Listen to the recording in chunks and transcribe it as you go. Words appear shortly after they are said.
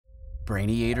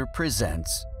BRAINYATOR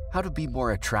presents How to Be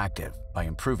More Attractive by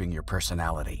Improving Your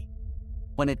Personality.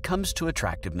 When it comes to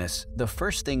attractiveness, the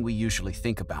first thing we usually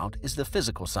think about is the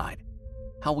physical side,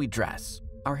 how we dress,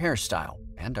 our hairstyle,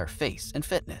 and our face and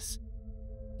fitness.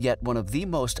 Yet one of the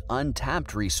most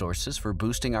untapped resources for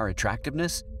boosting our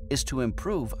attractiveness is to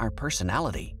improve our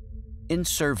personality. In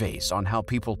surveys on how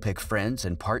people pick friends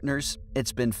and partners,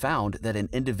 it's been found that an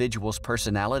individual's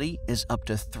personality is up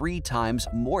to 3 times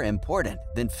more important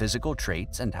than physical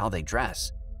traits and how they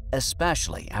dress,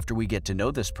 especially after we get to know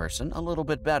this person a little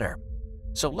bit better.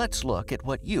 So let's look at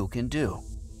what you can do.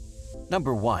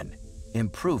 Number 1.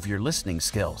 Improve your listening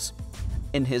skills.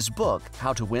 In his book,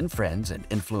 How to Win Friends and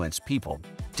Influence People,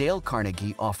 Dale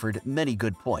Carnegie offered many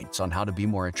good points on how to be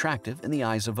more attractive in the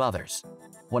eyes of others.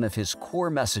 One of his core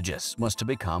messages was to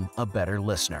become a better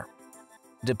listener.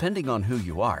 Depending on who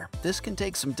you are, this can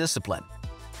take some discipline.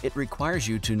 It requires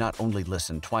you to not only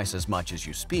listen twice as much as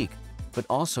you speak, but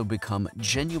also become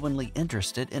genuinely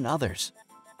interested in others.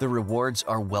 The rewards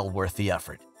are well worth the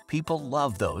effort. People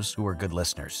love those who are good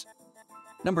listeners.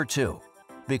 Number 2.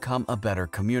 Become a better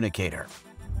communicator.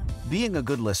 Being a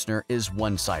good listener is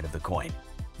one side of the coin.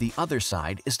 The other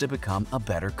side is to become a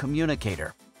better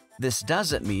communicator. This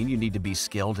doesn't mean you need to be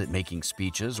skilled at making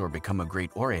speeches or become a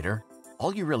great orator.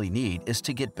 All you really need is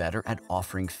to get better at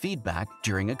offering feedback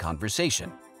during a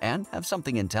conversation and have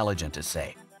something intelligent to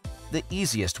say. The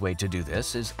easiest way to do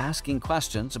this is asking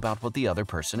questions about what the other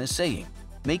person is saying,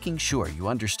 making sure you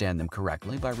understand them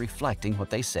correctly by reflecting what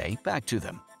they say back to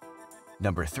them.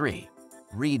 Number 3.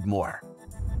 Read more.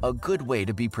 A good way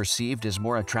to be perceived as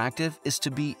more attractive is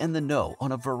to be in the know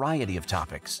on a variety of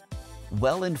topics.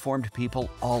 Well-informed people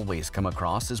always come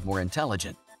across as more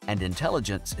intelligent, and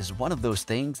intelligence is one of those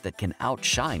things that can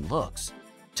outshine looks.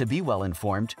 To be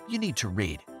well-informed, you need to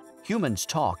read. Humans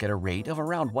talk at a rate of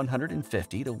around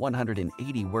 150 to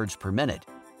 180 words per minute,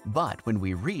 but when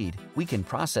we read, we can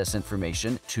process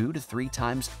information 2 to 3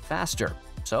 times faster.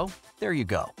 So, there you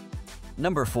go.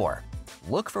 Number 4.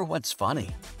 Look for what's funny.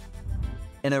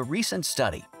 In a recent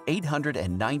study,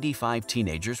 895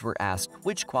 teenagers were asked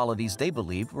which qualities they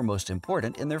believed were most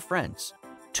important in their friends.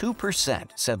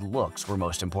 2% said looks were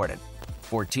most important,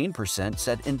 14%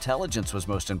 said intelligence was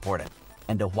most important,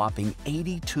 and a whopping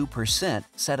 82%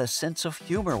 said a sense of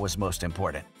humor was most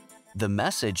important. The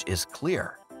message is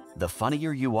clear. The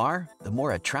funnier you are, the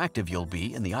more attractive you'll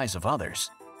be in the eyes of others.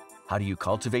 How do you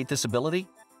cultivate this ability?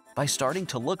 By starting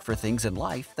to look for things in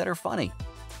life that are funny.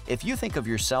 If you think of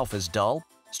yourself as dull,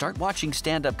 start watching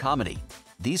stand-up comedy.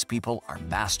 These people are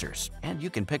masters, and you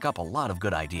can pick up a lot of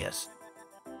good ideas.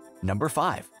 Number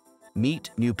 5.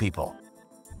 Meet new people.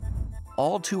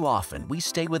 All too often, we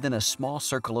stay within a small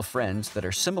circle of friends that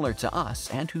are similar to us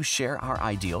and who share our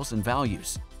ideals and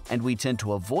values, and we tend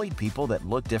to avoid people that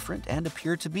look different and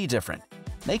appear to be different.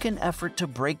 Make an effort to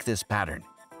break this pattern.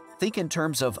 Think in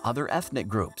terms of other ethnic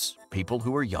groups, people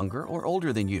who are younger or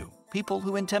older than you, people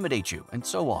who intimidate you, and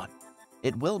so on.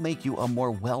 It will make you a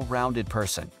more well-rounded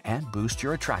person and boost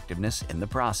your attractiveness in the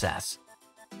process.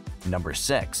 Number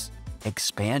 6.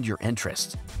 Expand your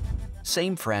interests.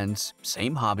 Same friends,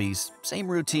 same hobbies, same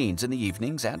routines in the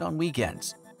evenings and on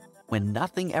weekends. When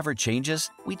nothing ever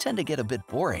changes, we tend to get a bit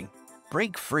boring.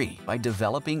 Break free by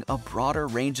developing a broader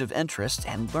range of interests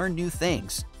and learn new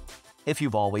things. If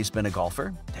you've always been a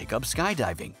golfer, take up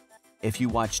skydiving. If you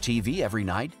watch TV every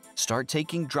night, start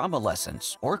taking drama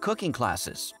lessons or cooking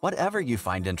classes, whatever you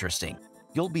find interesting.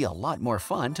 You'll be a lot more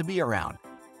fun to be around.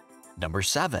 Number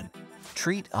 7.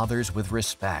 Treat others with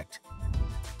respect.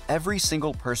 Every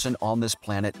single person on this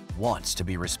planet wants to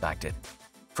be respected.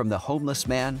 From the homeless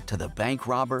man to the bank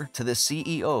robber to the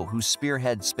CEO who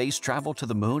spearheads space travel to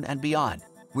the moon and beyond,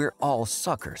 we're all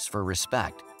suckers for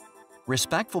respect.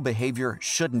 Respectful behavior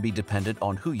shouldn't be dependent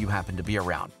on who you happen to be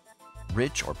around.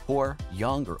 Rich or poor,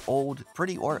 young or old,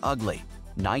 pretty or ugly,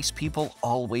 nice people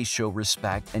always show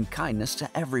respect and kindness to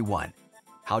everyone.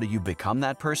 How do you become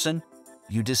that person?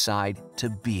 You decide to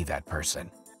be that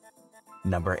person.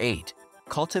 Number 8.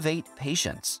 Cultivate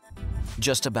patience.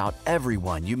 Just about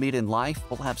everyone you meet in life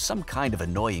will have some kind of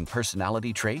annoying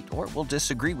personality trait or will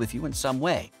disagree with you in some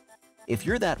way. If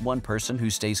you're that one person who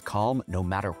stays calm no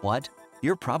matter what,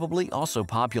 you're probably also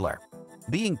popular.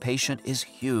 Being patient is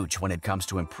huge when it comes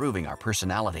to improving our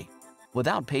personality.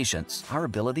 Without patience, our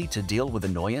ability to deal with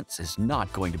annoyance is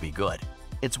not going to be good.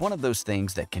 It's one of those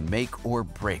things that can make or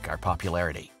break our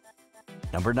popularity.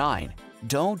 Number 9.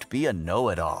 Don't be a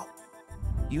know-it-all.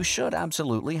 You should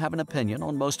absolutely have an opinion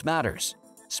on most matters.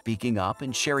 Speaking up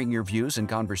and sharing your views in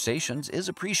conversations is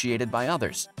appreciated by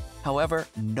others. However,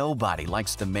 nobody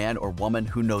likes the man or woman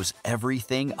who knows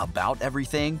everything about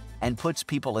everything and puts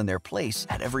people in their place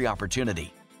at every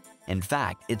opportunity. In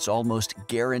fact, it's almost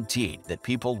guaranteed that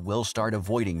people will start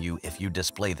avoiding you if you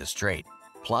display this trait.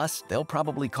 Plus, they'll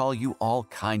probably call you all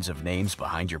kinds of names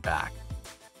behind your back.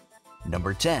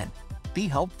 Number 10. Be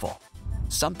helpful.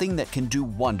 Something that can do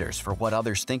wonders for what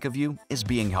others think of you is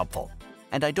being helpful.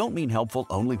 And I don't mean helpful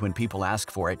only when people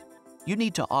ask for it. You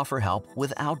need to offer help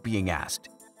without being asked.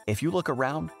 If you look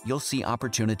around, you'll see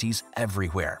opportunities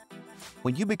everywhere.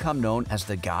 When you become known as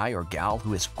the guy or gal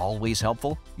who is always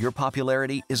helpful, your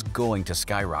popularity is going to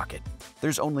skyrocket.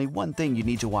 There's only one thing you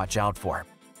need to watch out for.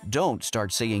 Don't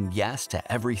start saying yes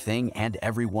to everything and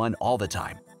everyone all the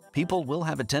time. People will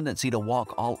have a tendency to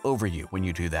walk all over you when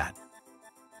you do that.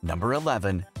 Number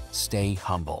 11. Stay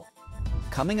humble.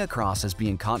 Coming across as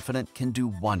being confident can do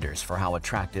wonders for how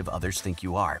attractive others think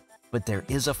you are. But there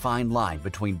is a fine line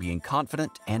between being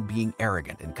confident and being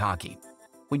arrogant and cocky.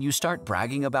 When you start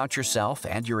bragging about yourself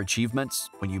and your achievements,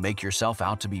 when you make yourself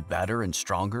out to be better and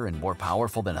stronger and more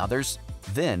powerful than others,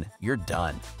 then you're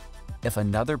done. If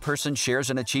another person shares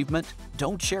an achievement,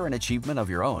 don't share an achievement of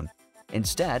your own.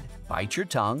 Instead, bite your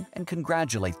tongue and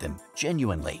congratulate them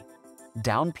genuinely.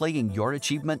 Downplaying your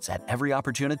achievements at every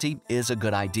opportunity is a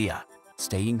good idea.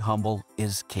 Staying humble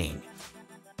is king.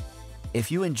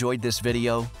 If you enjoyed this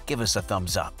video, give us a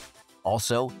thumbs up.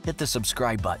 Also, hit the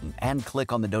subscribe button and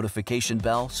click on the notification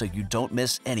bell so you don't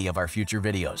miss any of our future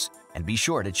videos. And be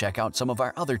sure to check out some of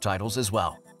our other titles as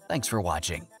well. Thanks for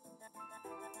watching.